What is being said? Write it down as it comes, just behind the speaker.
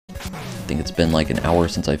think it's been like an hour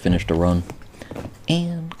since I finished a run.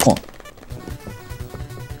 And clunk.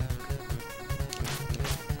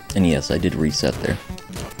 And yes, I did reset there.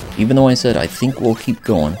 Even though I said I think we'll keep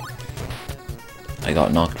going, I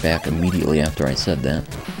got knocked back immediately after I said that.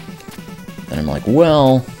 And I'm like,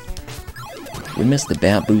 well, we missed the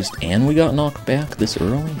bat boost and we got knocked back this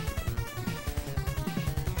early?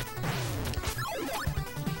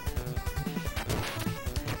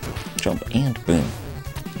 Jump and boom.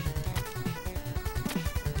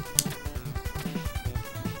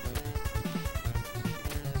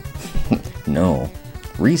 No.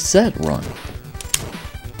 Reset run.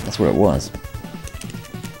 That's what it was.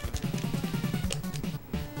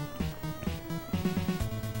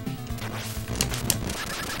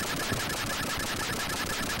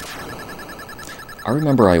 I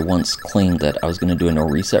remember I once claimed that I was going to do a no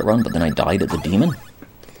reset run, but then I died at the demon.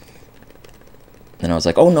 Then I was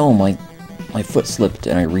like, oh no, my foot slipped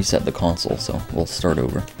and I reset the console, so we'll start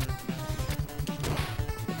over.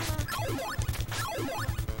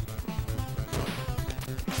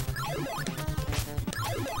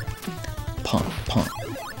 Pump, pump.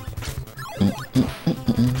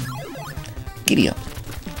 Giddy up.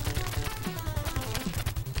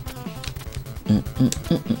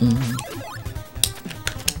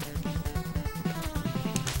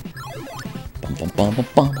 Bum bum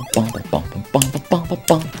bum bum bum bum bum bum bum bum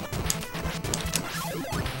bum.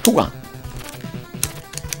 Hoorah!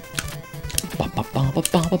 Bum bum bum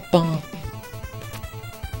bum bum bum.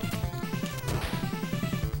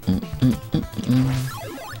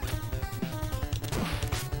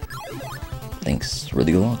 Thanks for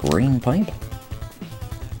the lock, rain pipe.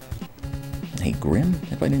 Hey Grim,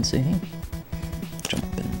 if I didn't say hey. Jump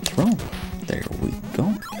and throw. There we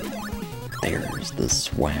go. There's the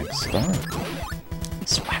swag star.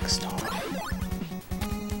 Swag star.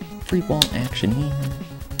 Free ball action here.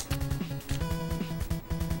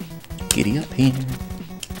 Giddy up here.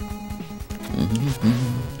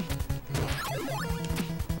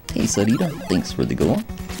 Hey Sarita, thanks for the go.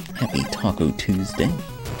 Happy Taco Tuesday.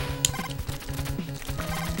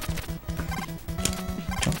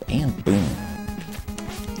 Jump and boom.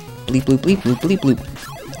 Bleep bloop bleep bloop bleep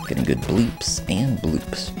bloop. Getting good bleeps and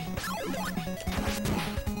bloops.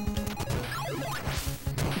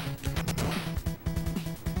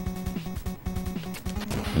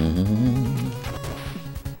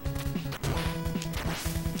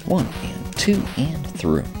 One and two and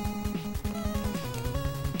through.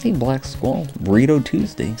 Hey Black Squall, Burrito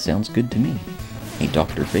Tuesday sounds good to me. Hey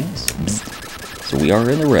Dr. Face. So we are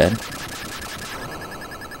in the red.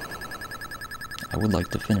 I would like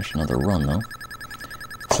to finish another run though.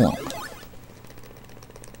 Clunk.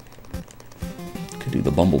 Could do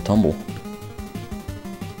the Bumble Tumble.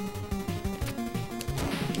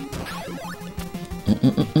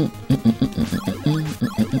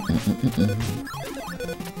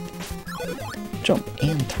 Jump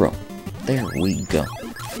and throw. There we go.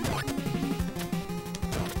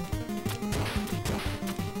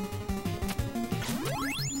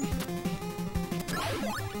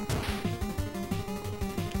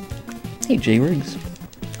 Hey J Riggs.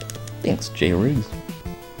 Thanks J Riggs.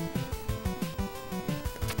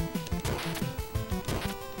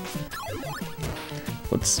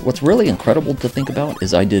 What's really incredible to think about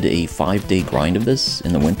is I did a 5-day grind of this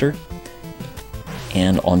in the winter,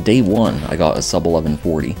 and on day 1 I got a sub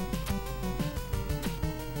 1140.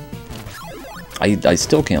 I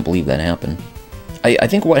still can't believe that happened. I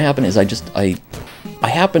think what happened is I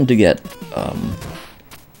happened to get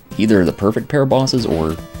either the perfect pair of bosses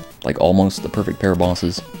or like almost the perfect pair of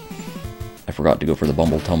bosses. I forgot to go for the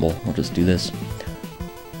Bumble Tumble. We'll just do this.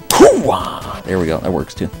 There we go. That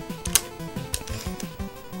works too.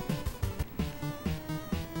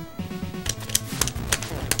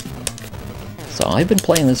 So I've been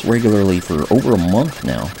playing this regularly for over a month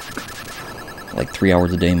now. Like 3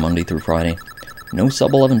 hours a day, Monday through Friday. No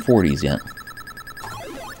sub 1140s yet.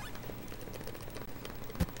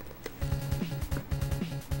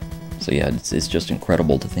 So yeah, it's just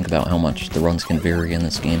incredible to think about how much the runs can vary in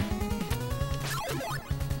this game.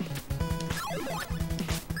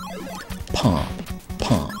 Pop,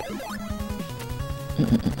 pop.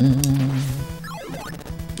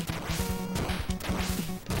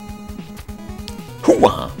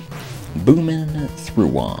 Hoo-wah! Boomin'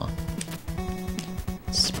 through-wah.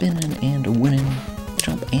 Spinning and winning.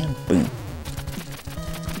 Jump and boom.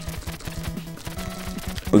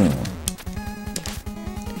 Boom.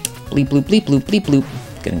 Bleep bloop bleep bloop bleep bloop.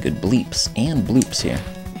 Getting good bleeps and bloops here.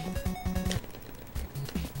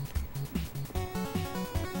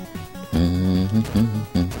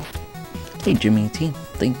 Hey Jimmy T,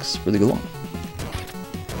 thanks for the glow.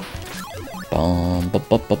 Bomb, ba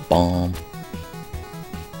ba ba bomb.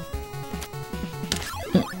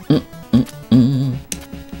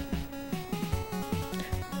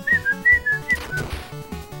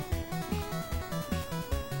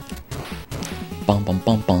 Bum bum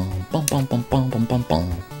bum bum bum bum bum bum bum bum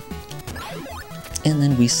bum. And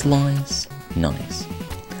then we slice. Nice.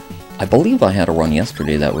 I believe I had a run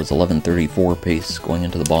yesterday that was 11:34 pace going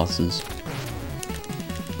into the bosses.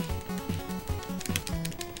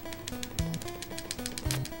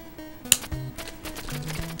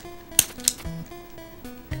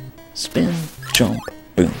 Spin, jump,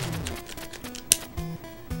 boom.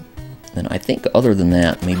 Then I think other than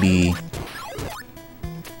that, maybe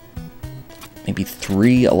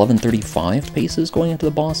 3 11:35 paces going into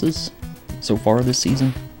the bosses so far this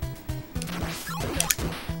season.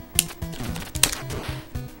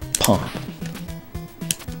 Pop.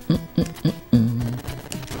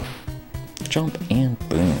 Jump and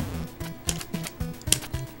boom.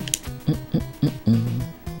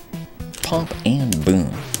 Pop and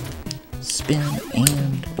boom. Spin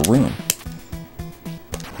and ruin.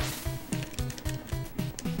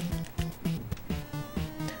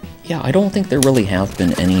 Yeah, I don't think there really have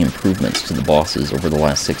been any improvements to the bosses over the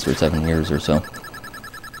last 6 or 7 years or so.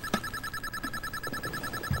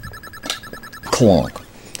 Clonk.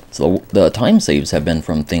 So the time saves have been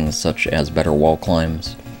from things such as better wall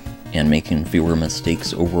climbs and making fewer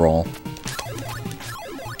mistakes overall.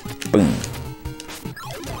 Boom.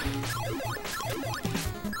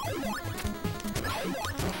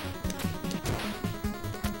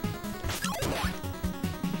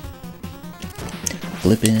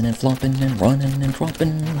 Flipping and flopping and running and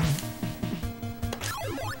dropping.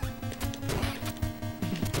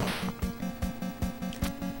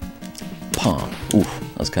 Pop. Oof,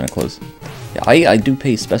 that was kind of close. Yeah, I do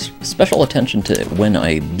pay special attention to when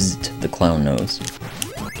I bzzzt the clown nose.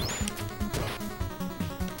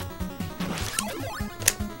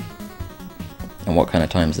 And what kind of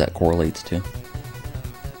times that correlates to.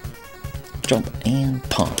 Jump and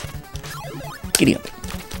pop. Giddy up.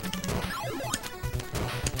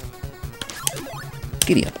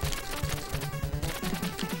 Giddy up.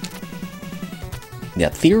 Yeah,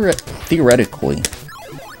 theoretically,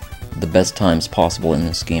 the best times possible in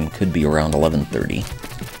this game could be around 11:30,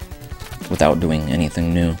 without doing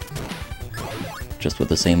anything new. Just with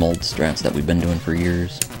the same old strats that we've been doing for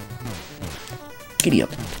years. Giddy up.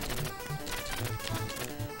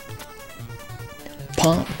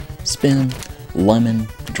 Pop, spin, lemon,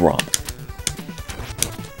 drop.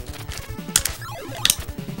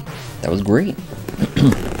 That was great.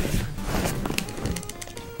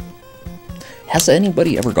 Has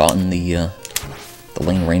anybody ever gotten the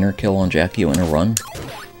Lane Rainer kill on Jackio in a run?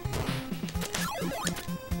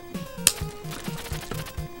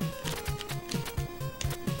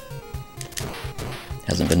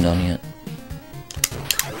 Hasn't been done yet.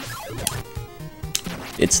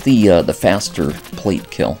 It's the faster plate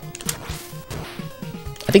kill.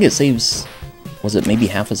 I think it saves, was it maybe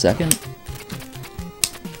half a second?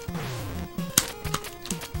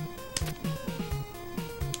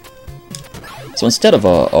 So instead of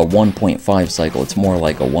a 1.5 cycle, it's more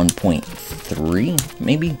like a 1.3,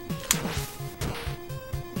 maybe?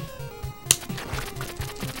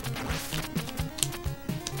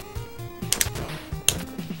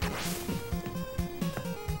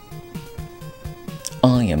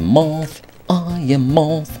 I am Moth, I am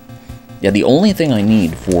Moth. Yeah, the only thing I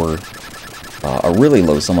need for a really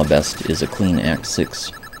low summa best is a clean Act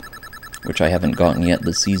 6, which I haven't gotten yet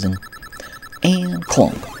this season. And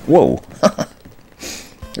clunk. Whoa.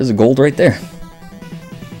 There's a gold right there.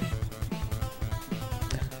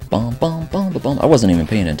 Bum, bum, bum, bum, bum. I wasn't even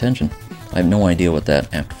paying attention. I have no idea what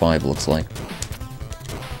that Act 5 looks like.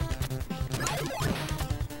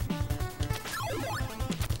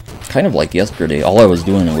 Kind of like yesterday, all I was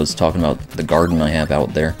doing was talking about the garden I have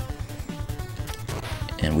out there.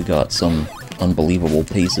 And we got some unbelievable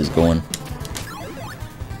paces going.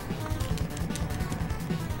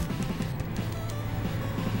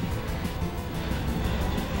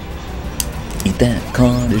 Eat that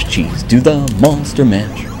cottage cheese, do the monster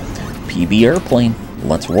mash. PB airplane,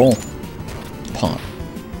 let's roll. Pop,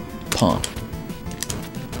 pop.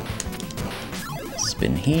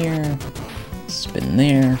 Spin here, spin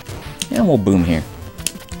there, and we'll boom here.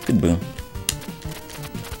 Good boom.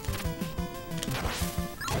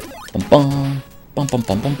 Bum bum, bum bum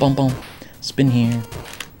bum bum bum bum. Spin here.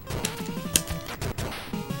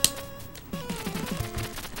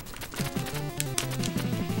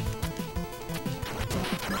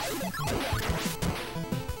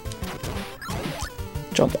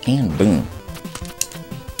 Jump and boom.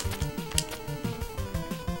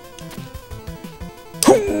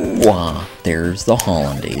 Hoo-wah! There's the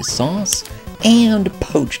hollandaise sauce and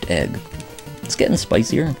poached egg. It's getting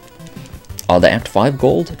spicier. The Act 5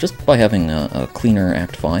 gold, just by having a cleaner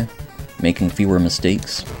Act 5, making fewer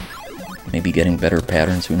mistakes, maybe getting better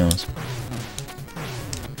patterns, who knows.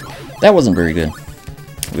 That wasn't very good.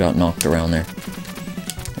 We got knocked around there.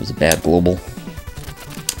 It was a bad global.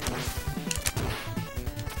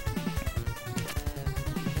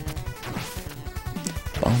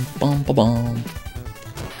 Bum bum ba bum.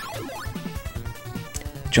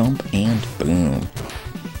 Jump and boom.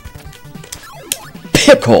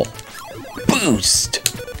 Pickle boost!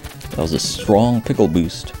 That was a strong pickle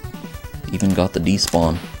boost. Even got the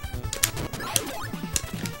despawn.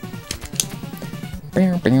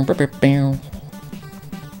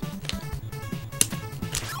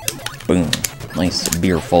 Boom. Nice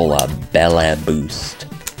beer full of Bella Boost.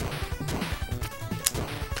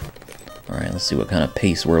 Alright, let's see what kind of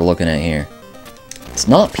pace we're looking at here. It's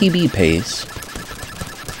not PB pace.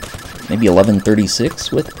 Maybe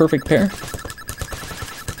 11:36 with perfect pair.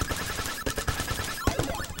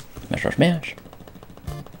 Smash, smash, smash.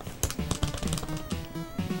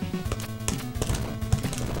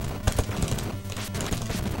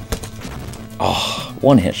 Oh,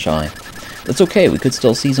 one hit shy. That's okay, we could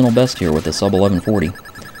still seasonal best here with a sub 1140.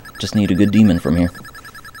 Just need a good demon from here.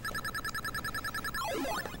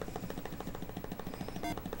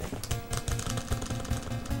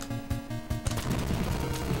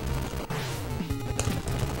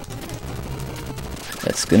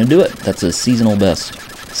 That's gonna do it. That's a seasonal best.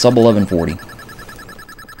 Sub 1140.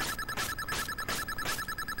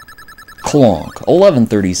 Clonk.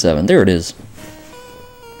 1137. There it is.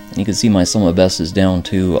 And you can see my sum of best is down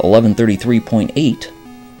to 1133.8.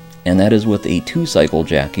 And that is with a 2-cycle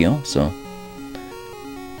Jackio, so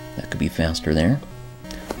that could be faster there.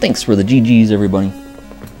 Thanks for the GGs, everybody.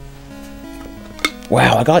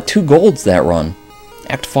 Wow, I got 2 golds that run.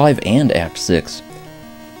 Act 5 and Act 6.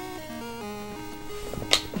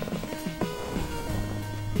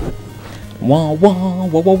 Wah wah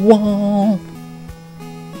wah wah wah.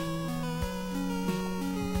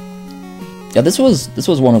 Yeah, this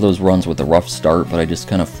was one of those runs with a rough start, but I just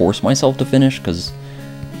kind of forced myself to finish because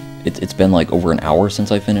it's been like over an hour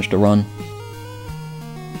since I finished a run.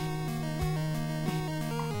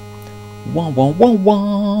 Wah wah wah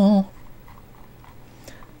wah.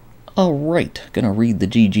 Alright, gonna read the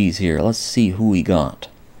GGs here. Let's see who we got.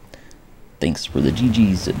 Thanks for the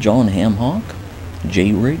GGs, John Hamhawk,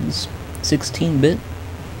 J Riggs, 16-bit,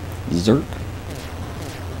 Zerk,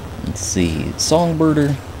 let's see,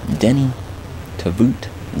 Songbirder, Denny, Tavoot,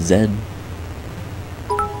 Zed,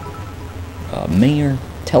 Mayor,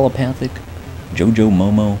 Telepathic, Jojo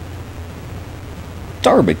Momo,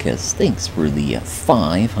 Darbicus, thanks for the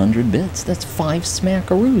 500 bits, that's 5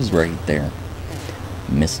 smackaroos right there.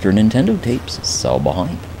 Mr. Nintendo Tapes,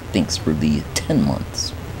 Salbahype, thanks for the 10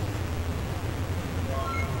 months.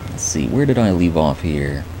 Let's see, where did I leave off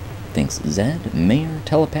here? Thanks Zed, Mayor,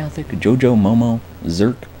 Telepathic, Jojo Momo,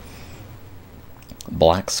 Zerk,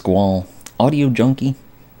 Black Squall, Audio Junkie,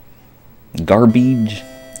 Garbage,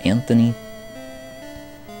 Anthony,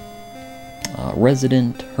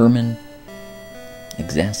 Resident, Herman,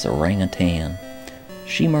 Exasorangutan,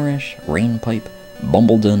 Shimarish, Rainpipe,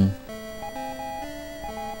 Bumbledon,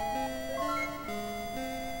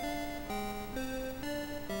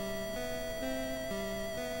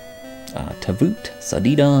 Tavoot,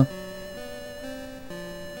 Sadida,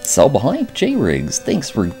 Salbahype, J-Riggs, thanks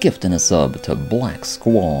for gifting a sub to Black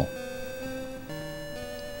Squall.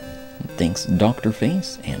 Thanks Dr.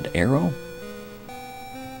 Face and Arrow,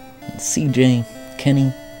 CJ,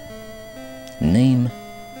 Kenny, Name,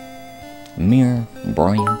 Mir,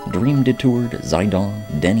 Brian, Dream Detoured, Zydon,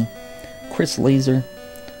 Denny, Chris Laser,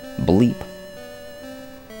 Bleep,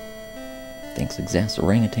 thanks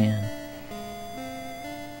Exasorangutan,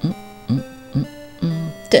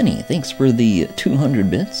 Denny, thanks for the 200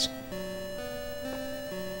 bits.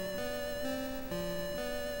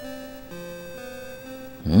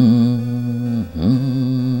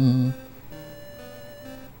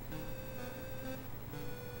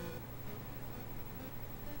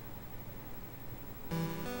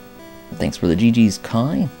 Thanks for the GG's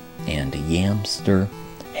Kai and Yamster,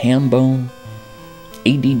 Hambone,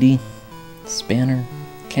 ADD, Spanner,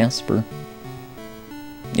 Casper.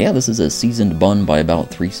 Yeah, this is a seasoned bun by about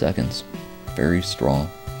 3 seconds. Very strong.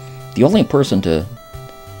 The only person to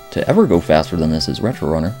ever go faster than this is Retro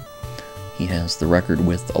Runner. He has the record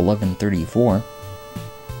with 1134.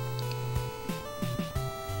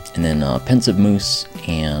 And then Pensive Moose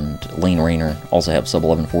and Lane Rainer also have sub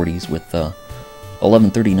 1140s with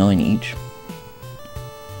 1139 each.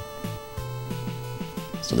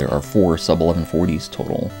 So there are 4 sub 1140s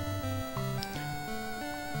total.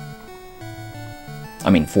 I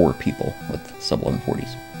mean 4 people with sub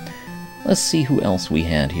 1140s. Let's see who else we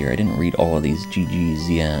had here. I didn't read all of these GGs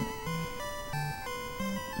yet.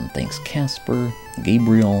 And thanks Casper,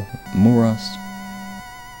 Gabriel, Muras,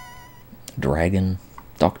 Dragon,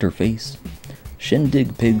 Dr. Face,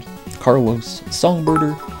 Shindig Pig, Carlos,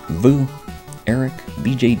 Songbirder, Vu, Eric,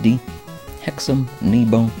 BJD, Hexam,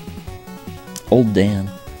 Nebo, Old Dan,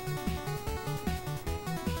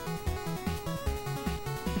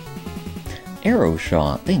 Arrow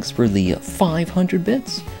Shot, thanks for the 500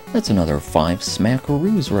 bits. That's another 5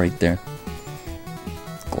 smackaroos right there.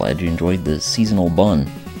 Glad you enjoyed the seasonal bun.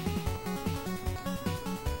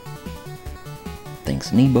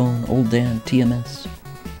 Thanks Kneebone, Old Dan, TMS,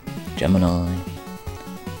 Gemini,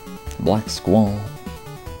 Black Squall,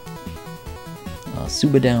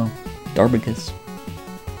 Subadow, Darbicus,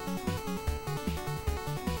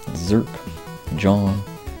 Zerk, John,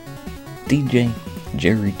 DJ,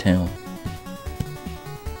 Jerrytown.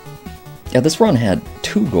 Yeah, this run had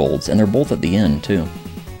 2 golds, and they're both at the end, too.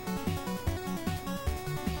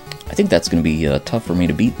 I think that's going to be tough for me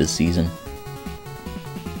to beat this season.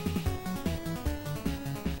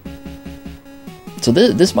 So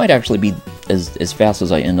this might actually be as fast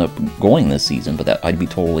as I end up going this season, but I'd be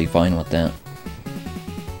totally fine with that.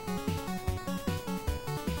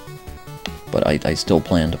 But I still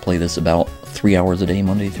plan to play this about 3 hours a day,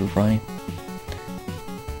 Monday through Friday.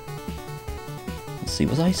 Let's see,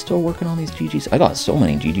 was I still working on these GGs? I got so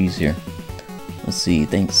many GGs here. Let's see,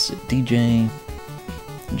 thanks DJ,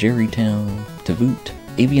 Jerrytown, Tavoot,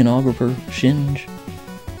 Avianographer, Shinj,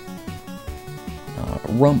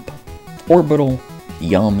 Rump, Orbital,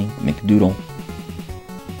 Yami, McDoodle,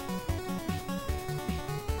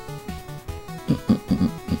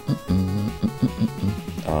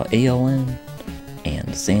 ALN,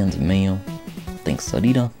 and Sans Mayo. Thanks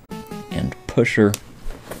Sarita, and Pusher.